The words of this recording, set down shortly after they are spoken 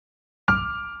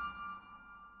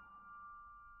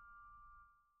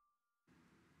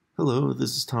Hello,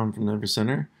 this is Tom from Never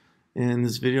Center. In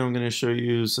this video I'm going to show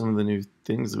you some of the new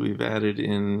things that we've added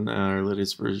in our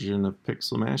latest version of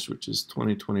Pixelmash, which is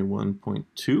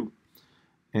 2021.2,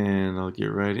 and I'll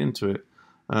get right into it.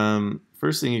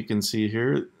 First thing you can see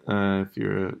here, if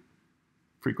you're a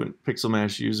frequent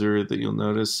Pixelmash user, that you'll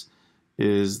notice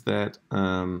is that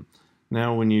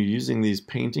now when you're using these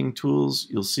painting tools,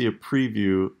 you'll see a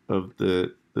preview of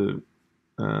the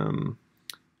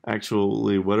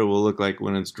actually what it will look like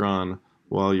when it's drawn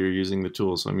while you're using the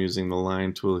tool. So I'm using the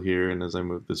line tool here, and as I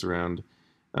move this around,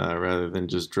 rather than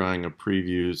just drawing a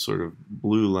preview sort of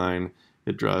blue line,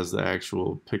 it draws the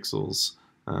actual pixels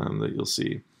that you'll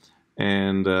see.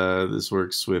 And this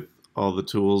works with all the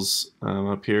tools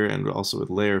up here, and also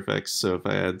with layer effects. So if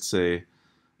I add, say,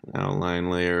 an outline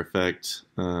layer effect,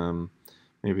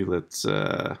 maybe let's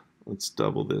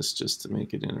double this just to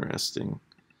make it interesting.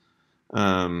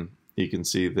 You can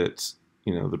see that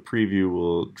the preview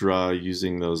will draw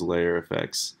using those layer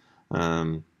effects,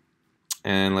 and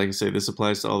like I say, this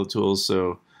applies to all the tools.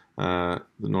 So the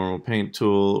normal paint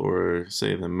tool, or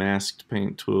say the masked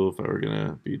paint tool, if I were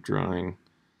gonna be drawing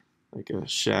like a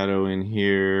shadow in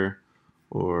here,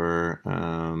 or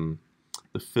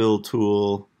the fill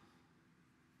tool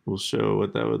will show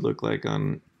what that would look like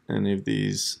on any of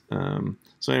these.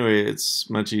 So anyway, it's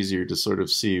much easier to sort of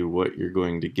see what you're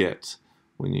going to get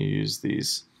when you use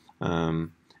these,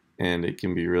 and it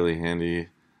can be really handy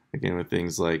again with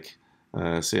things like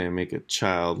say I make a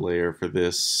child layer for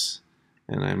this,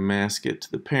 and I mask it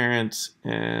to the parent,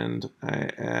 and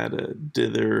I add a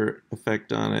dither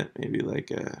effect on it, maybe like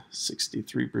a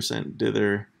 63%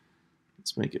 dither.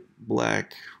 Let's make it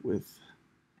black with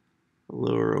a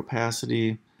lower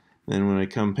opacity. Then when I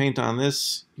come paint on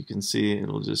this, you can see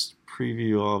it'll just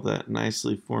preview all of that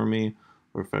nicely for me.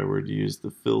 Or if I were to use the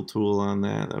fill tool on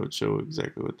that, that would show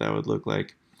exactly what that would look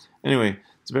like. Anyway,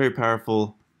 it's very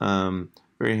powerful,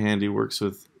 very handy, works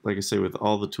with, like I say, with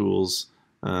all the tools,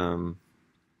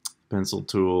 pencil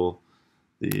tool,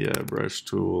 the brush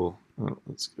tool. Oh,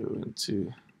 let's go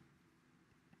into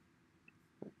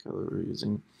that color we're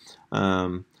using.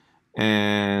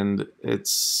 And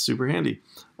it's super handy.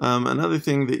 Another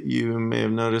thing that you may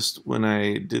have noticed when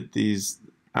I did these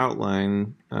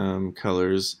outline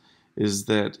colors is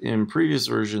that in previous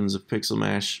versions of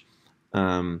Pixelmash,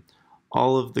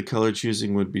 all of the color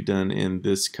choosing would be done in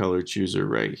this color chooser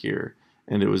right here,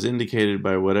 and it was indicated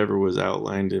by whatever was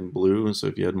outlined in blue. So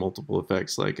if you had multiple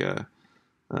effects, like a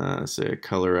say a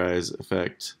colorize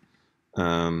effect,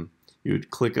 you would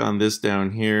click on this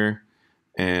down here,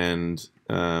 and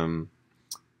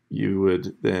you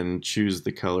would then choose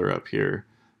the color up here.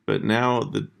 But now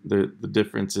the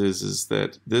difference is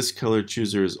that this color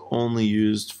chooser is only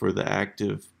used for the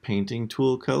active painting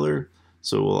tool color.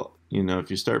 So if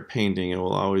you start painting, it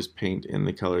will always paint in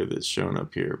the color that's shown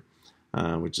up here,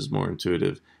 which is more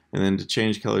intuitive. And then to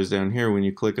change colors down here, when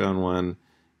you click on one,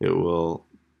 it will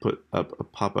put up a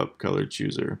pop-up color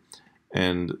chooser.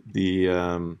 And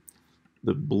the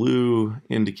blue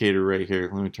indicator right here,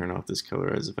 let me turn off this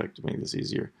colorize effect to make this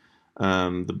easier.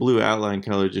 The blue outline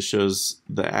color just shows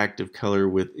the active color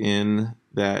within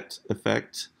that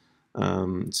effect.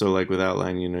 So like with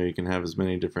outline, you can have as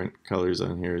many different colors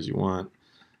on here as you want.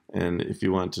 And if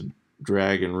you want to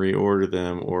drag and reorder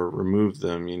them or remove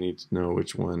them, you need to know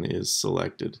which one is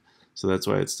selected. So that's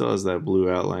why it still has that blue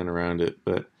outline around it,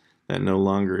 but that no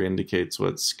longer indicates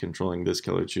what's controlling this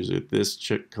color chooser. This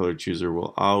color chooser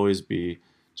will always be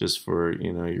just for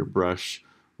your brush,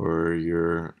 or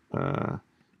your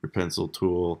pencil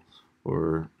tool,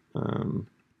 or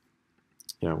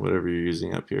yeah, whatever you're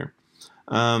using up here.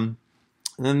 And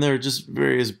then there are just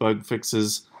various bug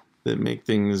fixes that make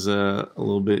things a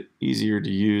little bit easier to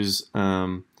use.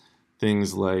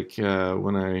 Things like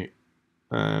when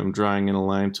I'm drawing in a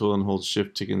line tool and hold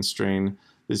shift to constrain,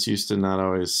 this used to not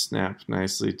always snap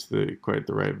nicely to quite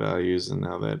the right values, and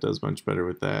now that does much better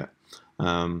with that.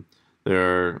 There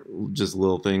are just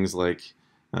little things like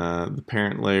the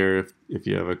parent layer. If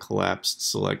you have a collapsed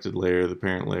selected layer, the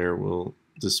parent layer will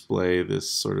display this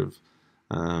sort of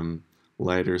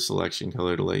lighter selection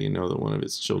color to let you know that one of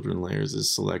its children layers is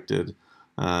selected.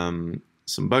 Some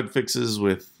bug fixes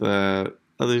with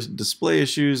other display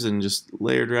issues and just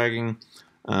layer dragging.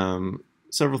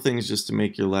 Several things just to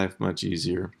make your life much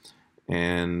easier,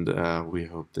 and we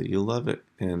hope that you love it.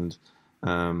 And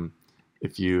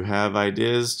if you have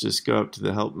ideas, just go up to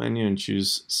the help menu and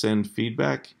choose send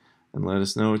feedback and let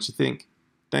us know what you think.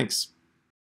 Thanks.